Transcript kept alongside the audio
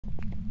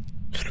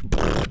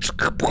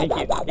Thank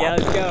you. Yeah,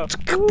 let's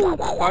go. Woo,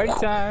 party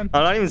time.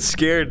 I'm not even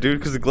scared, dude,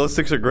 because the glow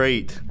sticks are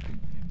great.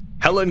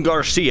 Helen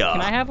Garcia.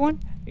 Can I have one?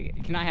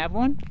 Can I have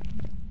one?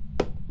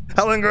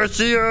 Helen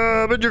Garcia,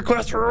 I'm in your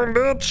classroom,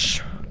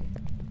 bitch.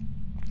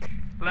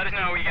 Let us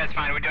know what you guys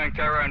find. We're doing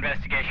thorough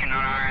investigation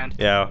on our end.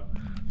 Yeah.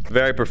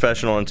 Very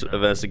professional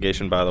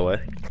investigation, by the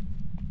way.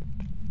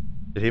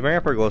 Did he bring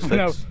up our glow sticks?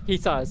 No, he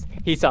saw us.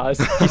 He saw us.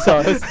 He saw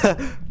us.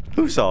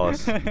 Who saw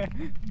us?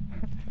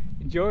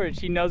 George,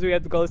 he knows we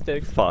have the glow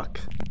sticks. Fuck.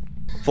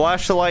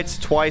 Flash the lights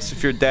twice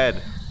if you're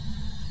dead.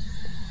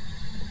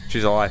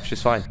 She's alive.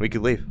 She's fine. We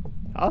could leave.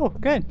 Oh,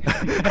 good.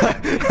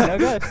 No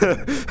good.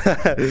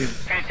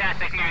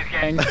 Fantastic news,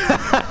 gang.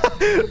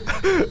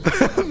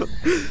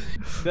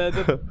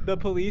 The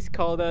police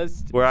called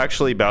us. We're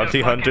actually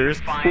bounty hunters.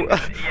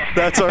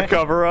 That's our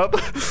cover up.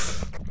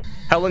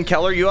 Helen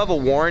Keller, you have a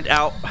warrant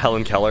out.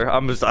 Helen Keller,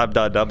 I'm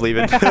done. I'm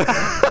leaving.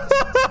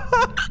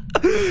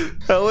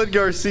 Helen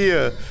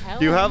Garcia,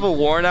 you have a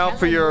warrant out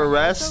for your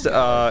arrest.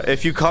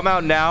 If you come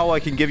out now, I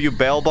can give you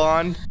bail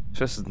bond.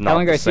 Just not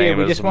Helen the Garcia, same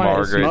we as just wanted to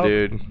Margaret, smoke.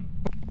 dude.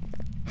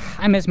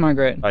 I miss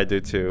Margaret. I do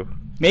too.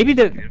 Maybe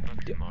the.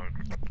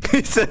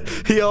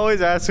 He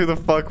always asks who the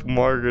fuck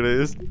Margaret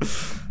is.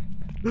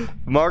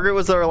 Margaret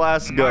was our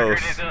last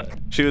ghost.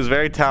 She was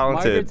very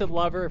talented. Margaret's a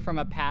lover from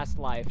a past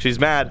life. She's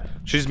mad.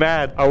 She's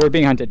mad. Oh, we're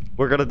being hunted.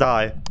 We're gonna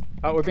die.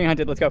 Oh, we're being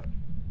hunted. Let's go.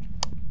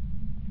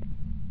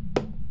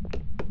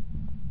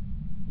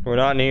 We're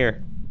not in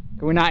here.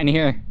 We're not in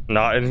here.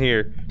 Not in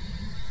here.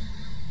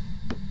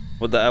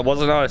 What? That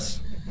wasn't us.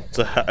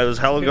 It was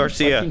Helen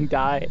Garcia. Fucking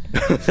die.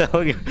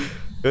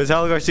 It was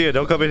Helen Garcia.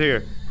 Don't come in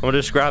here. I'm gonna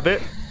just grab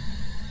it.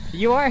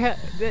 You are.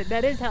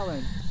 That is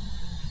Helen.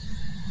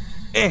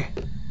 Eh.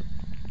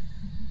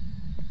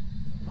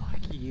 Fuck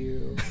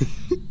you.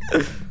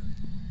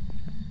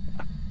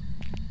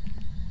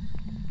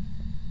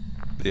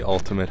 The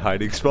ultimate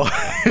hiding spot.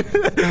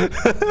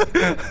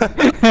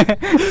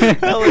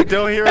 Helen,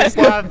 don't hear us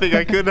laughing.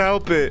 I couldn't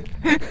help it.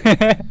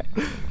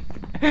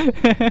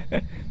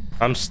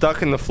 I'm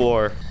stuck in the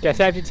floor.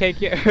 Guess I have to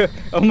take you.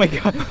 Oh my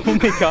god. Oh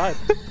my god.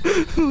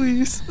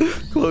 Please.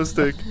 Glow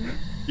stick.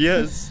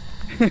 Yes.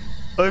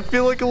 I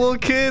feel like a little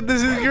kid.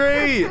 This is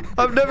great.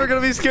 I'm never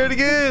gonna be scared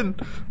again.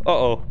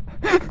 Uh-oh.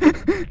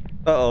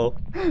 Uh-oh. Oh,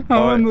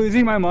 Right. I'm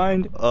losing my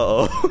mind.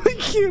 Uh-oh. I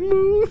can't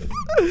move.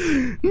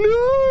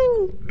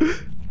 No.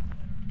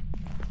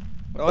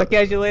 I'll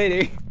catch you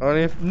later.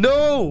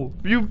 No!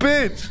 You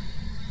bitch!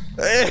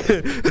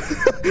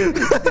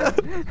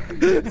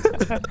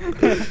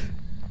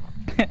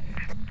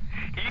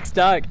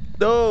 Stuck.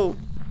 No!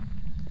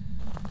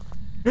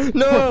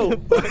 No!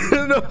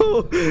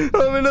 No!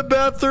 I'm in a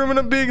bathroom and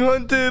I'm being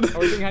hunted! Oh,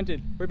 we're being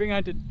hunted. We're being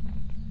hunted.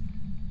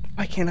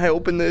 Why can't I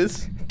open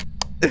this?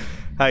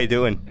 How you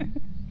doing?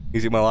 You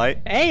see my light?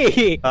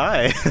 Hey!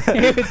 Hi!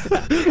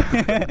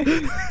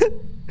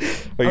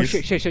 Oh,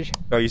 shit.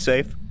 Are you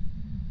safe?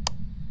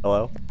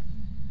 Hello?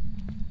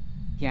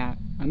 Yeah,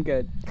 I'm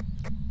good.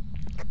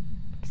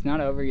 It's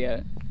not over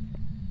yet.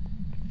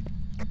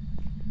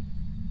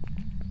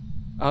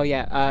 Oh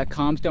yeah,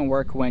 comms don't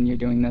work when you're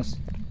doing this.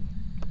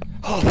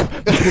 Oh,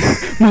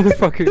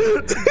 motherfucker!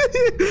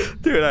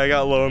 Dude, I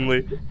got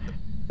lonely.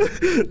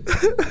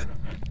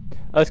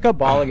 Let's go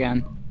ball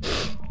again.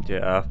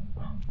 Yeah.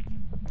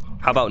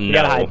 How about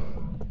gotta hide.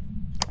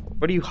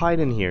 Where do you hide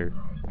in here?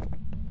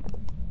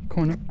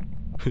 Corner.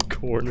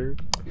 Corner.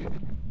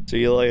 See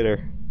you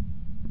later.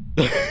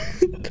 George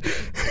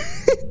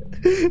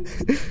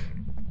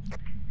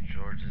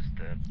is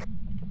dead.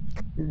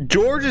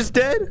 George is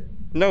dead?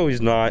 No,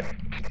 he's not.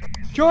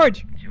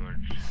 George!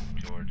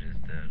 George is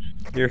dead.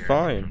 You're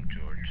fine.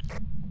 George.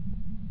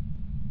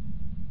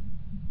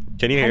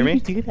 Can you hear How me?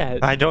 did you do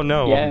that? I don't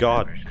know. Yeah. Oh,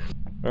 God.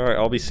 Alright,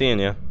 I'll be seeing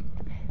you.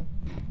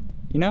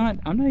 You know what?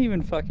 I'm not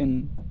even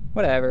fucking...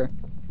 Whatever.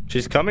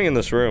 She's coming in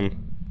this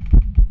room.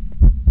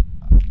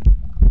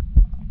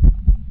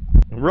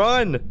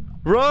 Run!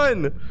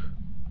 Run!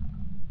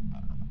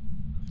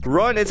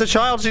 Run! It's a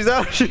child! She's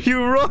after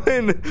you!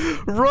 Run!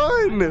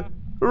 Run!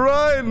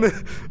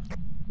 Run!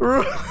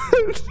 Run!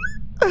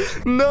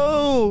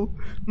 No!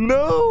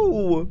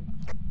 No!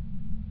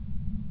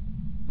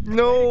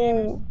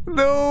 No!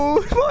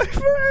 No! My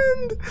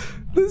friend!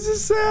 This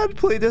is sad!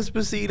 Play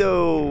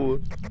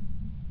Despacito!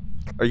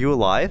 Are you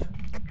alive?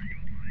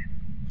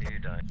 You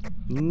died.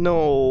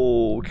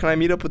 No! Can I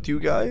meet up with you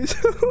guys?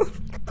 Yeah,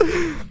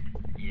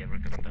 we're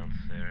coming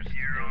downstairs.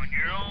 You're on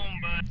your own,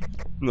 bud.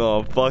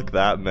 No, fuck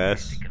that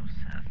mess. Ghost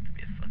has to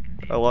be a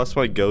fucking I lost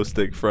my ghost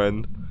stick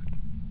friend.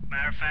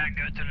 Matter of fact,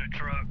 go to the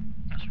truck.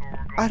 That's where we're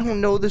going. I don't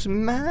know this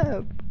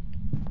map.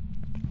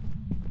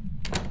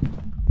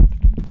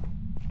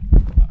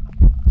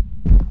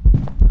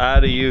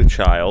 Out of you,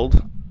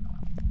 child.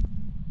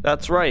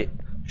 That's right.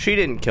 She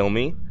didn't kill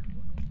me.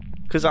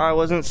 Because I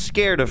wasn't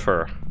scared of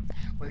her.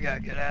 We gotta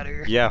get out of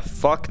here. Yeah,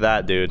 fuck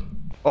that, dude.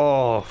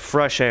 Oh,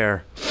 fresh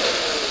air.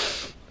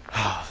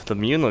 The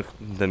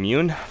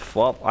moon?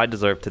 Well, I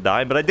deserve to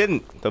die, but I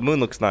didn't. The moon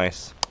looks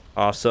nice.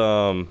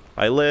 Awesome.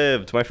 I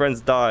lived. My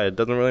friends died.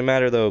 Doesn't really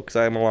matter, though, because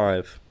I'm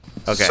alive.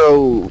 Okay.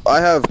 So I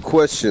have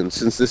questions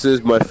since this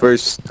is my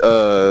first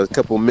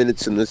couple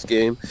minutes in this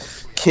game.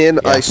 Can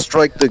I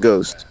strike the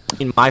ghost?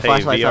 My Hey,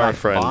 flashlight's VR on.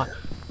 friend.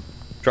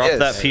 Drop Yes.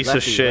 that piece of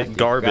Lefty, shit lefty,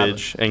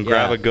 garbage and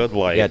grab Yeah. a good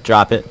light. Yeah,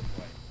 drop it.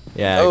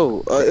 Yeah.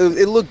 Oh,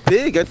 it looked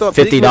big. I thought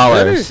big $50.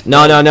 looked better.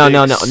 No. Big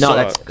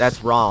That's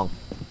sucks. wrong.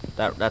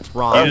 That's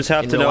wrong. You just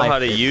have In to real know life, how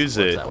to it's- use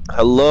what's it. that?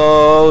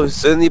 Hello,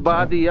 is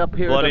anybody up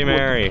here? Bloody that want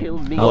to Mary. kill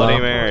me? Bloody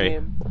Hello?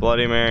 Mary.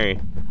 Bloody Mary.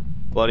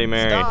 Bloody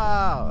Mary.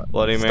 Stop.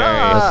 Bloody Mary.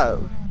 Stop.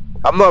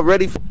 I'm not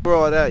ready for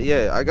all that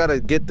yet. I gotta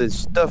get this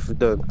stuff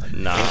done.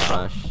 Nah.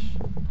 Gosh.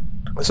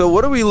 So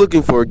what are we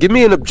looking for? Give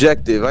me an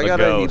objective. I A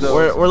gotta,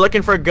 ghost. We're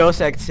looking for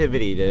ghost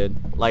activity, dude.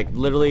 Like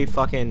literally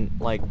fucking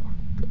like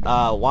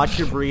watch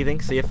your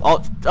breathing, see if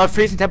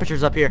freezing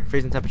temperatures up here.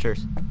 Freezing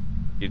temperatures.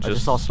 You I just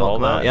just saw saw smoke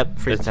come out. that? Yep,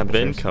 freezing It's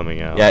temperatures. been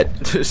coming out. Yeah.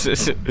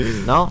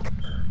 No?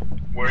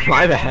 Where are you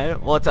My guys?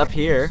 bad. Well, it's up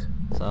here.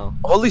 So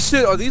Holy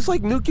shit, are these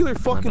like nuclear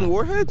fucking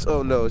warheads?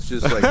 Oh no, it's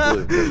just like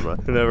blue. Never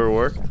mind. Never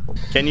worked.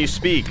 Can you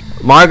speak?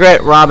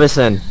 Margaret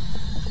Robinson.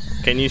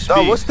 Can you speak?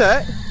 Oh, what's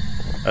that?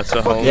 That's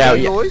a Fucking homie. Yeah,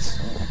 noise?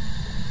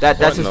 That's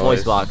What his noise?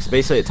 voice box.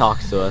 Basically, it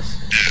talks to us.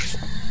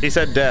 He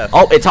said death.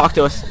 Oh, it talked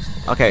to us.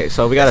 Okay,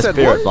 so we got It a said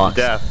spirit what? box.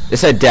 Death. It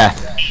said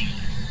death.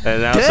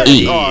 And now Dead?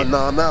 it's a Oh no,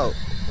 I'm out.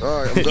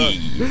 Alright, I'm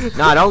done.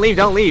 Nah, don't leave,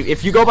 don't leave.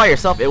 If you go by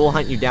yourself, it will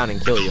hunt you down and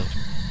kill you.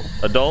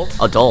 adult.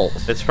 Adult.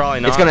 It's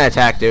probably not. It's gonna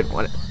attack, dude.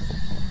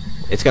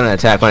 It's gonna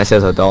attack when it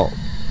says adult.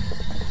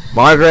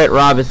 Margaret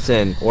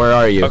Robinson, where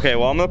are you? Okay,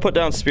 well I'm gonna put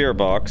down spirit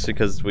box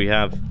because we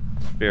have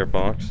spirit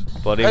box.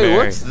 Bloody Hey,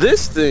 Mary. what's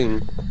this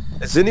thing?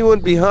 Is anyone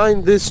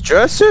behind this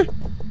dresser?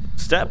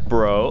 Step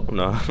bro.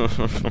 No.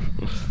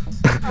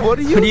 What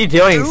are you What are you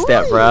doing,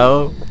 step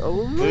bro?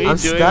 Oh, What are you I'm doing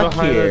stuck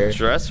behind here. the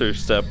dresser,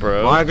 step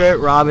bro? Margaret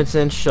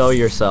Robinson, show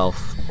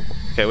yourself.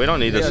 Okay, we don't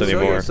need this yeah, show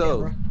anymore.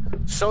 yourself.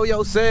 Show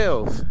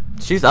yourself.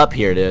 She's up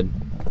here, dude.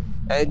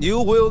 And you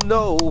will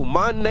know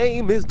my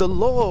name is the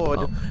Lord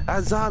Oh.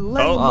 as I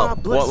lay Oh, my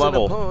what blessing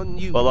level? upon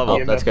you. What level?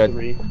 Oh, that's good.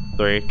 3.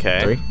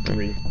 Okay.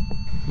 3.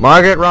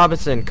 Margaret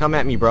Robinson, come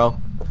at me, bro.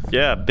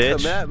 Yeah,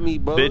 bitch. Come at me,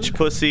 bro. Bitch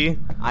pussy.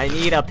 I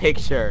need a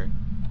picture.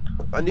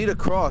 I need a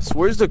cross.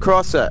 Where's the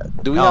cross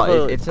at? Do we Oh, have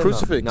a it's in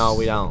crucifix? No,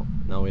 we don't.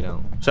 No, we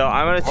don't. So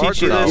I'm gonna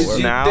teach you Margaret, this is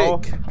you now.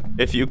 thick?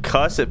 If you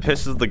cuss, it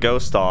pisses the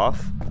ghost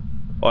off.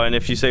 Oh, and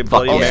if you say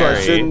Bloody Also,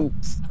 Mary,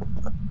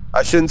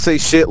 I shouldn't say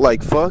shit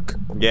like fuck.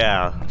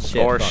 yeah,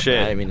 Shit, or fuck. I shit,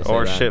 didn't mean to say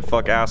or that. shit,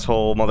 fuck,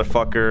 asshole,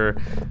 motherfucker,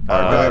 Margaret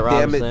God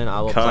damn it. Robinson,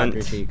 I will clap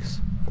your Cunt. cheeks.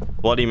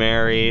 Bloody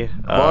Mary,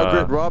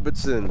 Margaret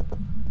Robinson.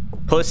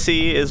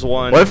 pussy is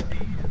one.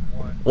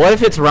 What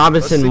if it's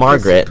Robinson Pussy,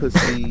 Margaret? Pussy,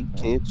 pussy,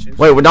 can't you?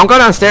 Wait, well, don't go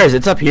downstairs.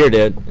 It's up here,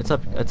 dude. It's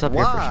up here for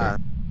Why? sure.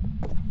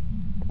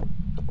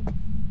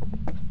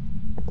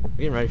 I'm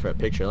getting ready for a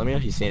picture. Let me know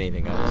if you see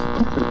anything,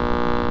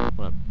 guys.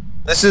 Hold up.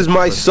 This is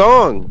my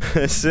song.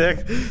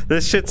 Sick.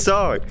 This shit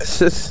sucks.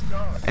 This is-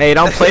 Hey,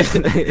 don't play.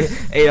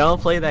 Hey, don't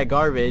play that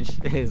garbage.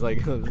 It's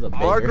like this is a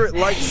banger. Margaret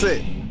likes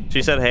it.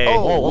 She said, "Hey."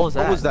 Oh, what was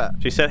that? What was that?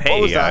 She said, What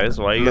 "Hey was that? guys,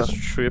 why are you No. guys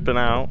tripping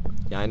out?"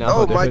 Yeah, I know.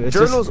 Oh, dude. my It's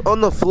journal's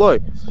on the floor.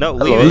 No,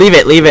 Hello. leave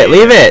it. Leave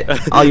it.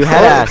 Oh, you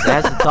head ass. It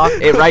has to talk.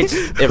 It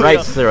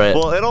writes through it.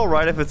 Well, it'll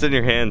write if it's in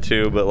your hand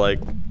too, but like,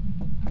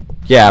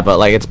 Yeah, but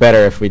like it's better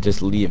if we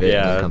just leave it. and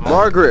Yeah. then come back.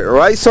 Margaret,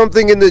 write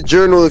something in the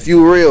journal if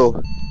you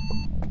real.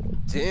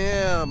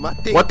 Damn, I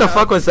think What the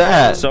fuck was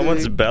that?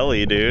 someone's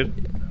belly,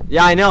 dude.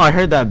 Yeah, I know. I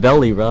heard that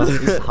belly, bro.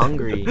 He's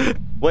hungry.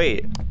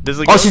 Wait, does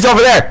the Oh, she's over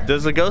there.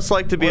 Does the ghost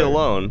like to be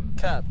alone?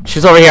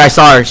 She's over here. I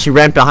saw her. She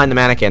ran behind the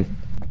mannequin.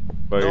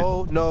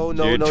 No, no,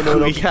 no, You're no, no,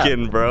 no.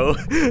 tweaking, bro.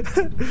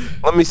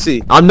 Let me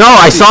see. Oh no,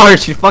 I saw her.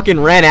 She fucking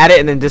ran at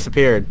it and then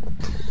disappeared.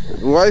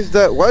 Why is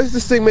that? Why is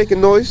this thing making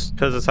noise?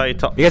 Because it's how you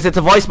talk. Because it's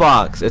a voice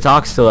box. It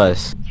talks to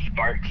us.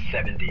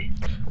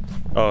 SparksTheDarks.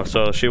 Oh,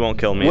 so she won't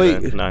kill me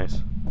Wait. then. Nice.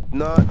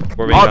 Not.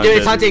 We're being Oh, hunted. dude,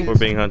 it's hunting. We're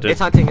being hunted. It's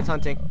hunting. It's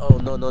hunting. Oh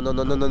no, no, no,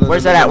 no, no, no, no.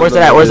 Where's no, that at? no, Where's no,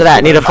 that at? no, Where's no, that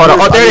at? no, Need a no, photo.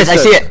 no, Oh, there it is. I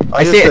see it.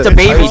 I see it. It's a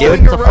baby, dude.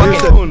 It's a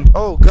fucking.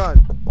 Oh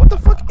god. What the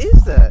fuck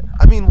is that?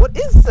 I mean, what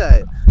is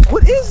that?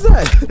 What is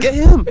that? Get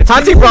him. It's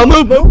hunting, bro.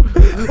 Move, move.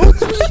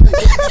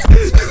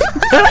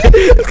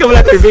 It's coming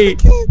after me.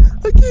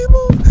 I can't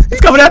move.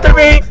 It's coming after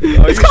me.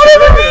 It's coming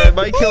after me. It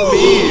might kill me.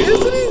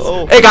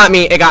 Oh. It got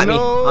me. It got me.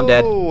 No, I'm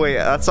dead. Wait,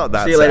 that's not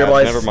that See you later, sad.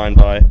 boys. Never mind,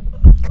 bye.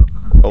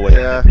 Oh, wait.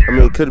 Yeah, I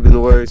mean, it could have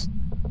been worse.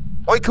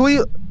 Wait, can we?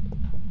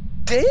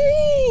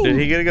 Dang. Did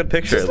he get a good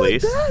picture Just at like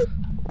least? that?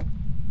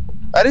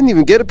 I didn't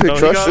even get a No,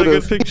 picture. he I got a should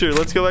good have. picture.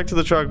 Let's go back to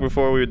the truck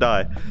before we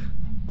die.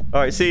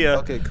 Alright, see ya.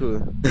 Okay, cool.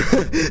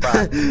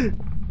 Bye.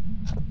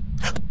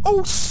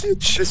 Oh shit!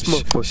 This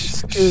motherfucker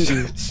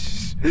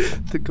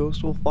scared. The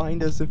ghost will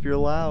find us if you're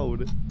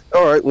loud.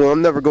 All right, well,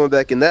 I'm never going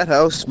back in that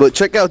house. But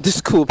check out this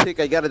cool pic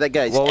I got of that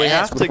guy's Well, we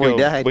ass have to before he go.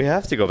 died. We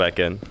have to go back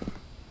in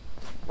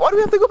Why do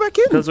we have to go back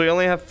in? because we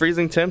only have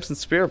freezing temps and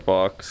spirit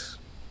box.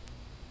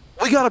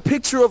 We got a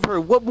picture of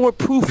her. What more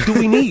proof do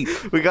we need?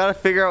 We gotta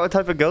figure out what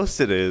type of ghost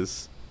it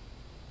is.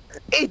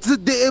 It's a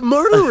damn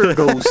murderer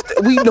ghost.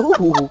 We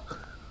know.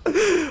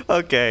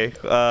 Okay.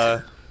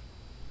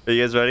 Are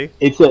you guys ready?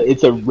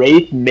 It's a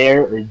wraith,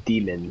 mare, or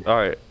demon. All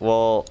right.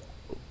 Well,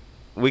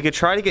 we could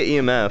try to get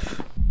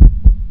EMF.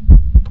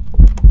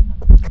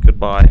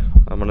 Goodbye.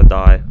 I'm gonna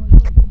die.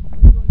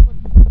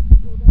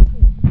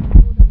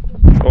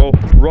 Oh,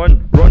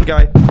 run,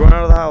 guy, run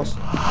out of the house.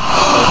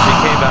 Oh, she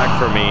came back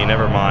for me.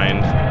 Never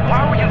mind.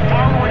 Why were you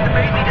following the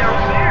baby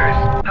downstairs?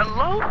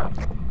 Hello?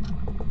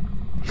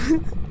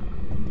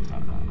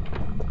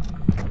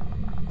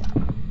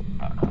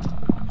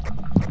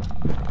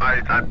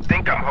 I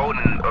think I'm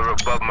holding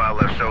above my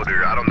left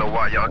shoulder. I don't know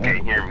why y'all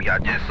can't hear me. I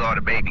just saw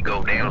the baby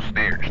go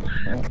downstairs.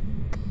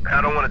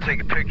 I don't want to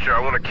take a picture. I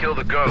want to kill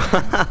the ghost.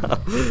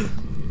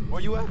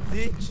 Where you at,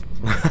 bitch?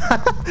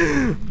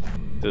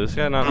 Dude, this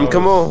guy not know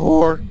Come on,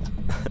 whore.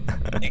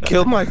 You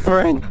killed my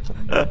friend.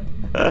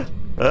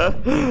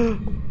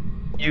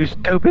 You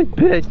stupid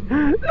bitch.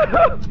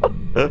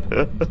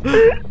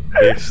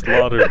 They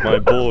slaughtered my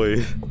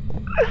boy.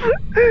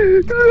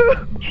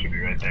 Should be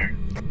right there.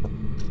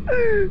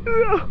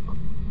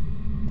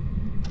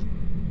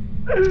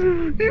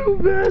 You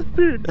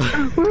bastard!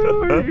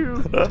 Where are you?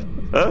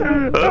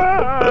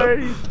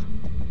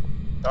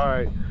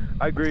 Alright,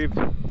 I grieved.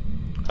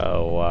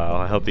 Oh wow,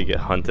 I hope you get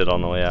hunted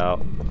on the way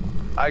out.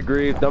 I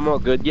grieved. I'm all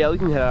good. Yeah, we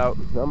can head out.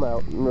 I'm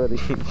out. I'm ready.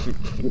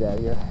 Get out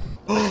of here.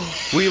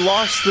 We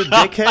lost the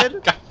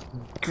dickhead?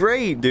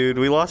 Great, dude.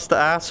 We lost the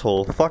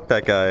asshole. Fuck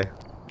that guy.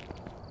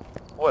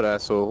 What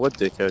asshole? What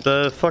dickhead?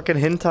 The fucking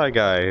hentai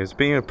guy is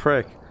being a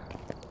prick.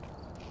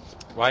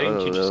 Why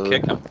didn't you just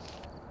kick him?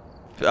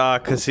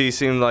 Cause he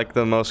seemed like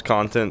the most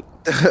content.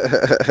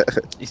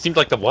 He seemed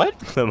like the what?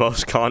 The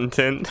most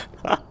content.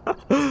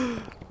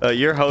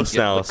 You're host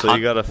now, so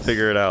you gotta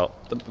figure it out.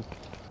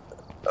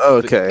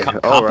 Okay.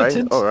 All right.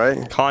 Competence? All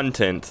right.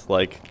 Content,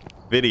 like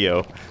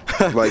video.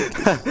 Like.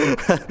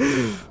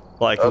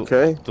 Like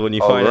Okay. when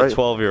you All find right. a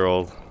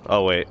 12-year-old.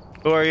 Oh wait.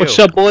 Who are you? What's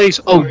up, boys?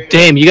 Oh,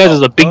 damn, you guys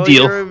is a big Oh,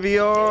 deal. you're a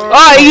VR.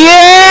 Oh,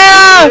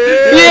 yeah!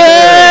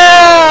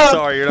 Yeah!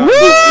 Sorry, you're not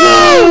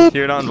involved.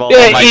 You're not involved.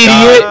 Yeah, Oh my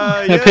idiot!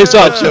 God. Yeah, piss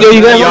off. Yo,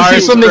 you guys want to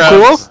see something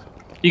cool?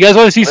 You guys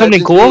want to see something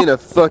Imagine cool? being a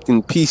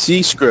fucking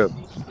PC script.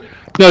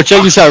 No,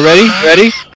 check this out. Ready? Ready?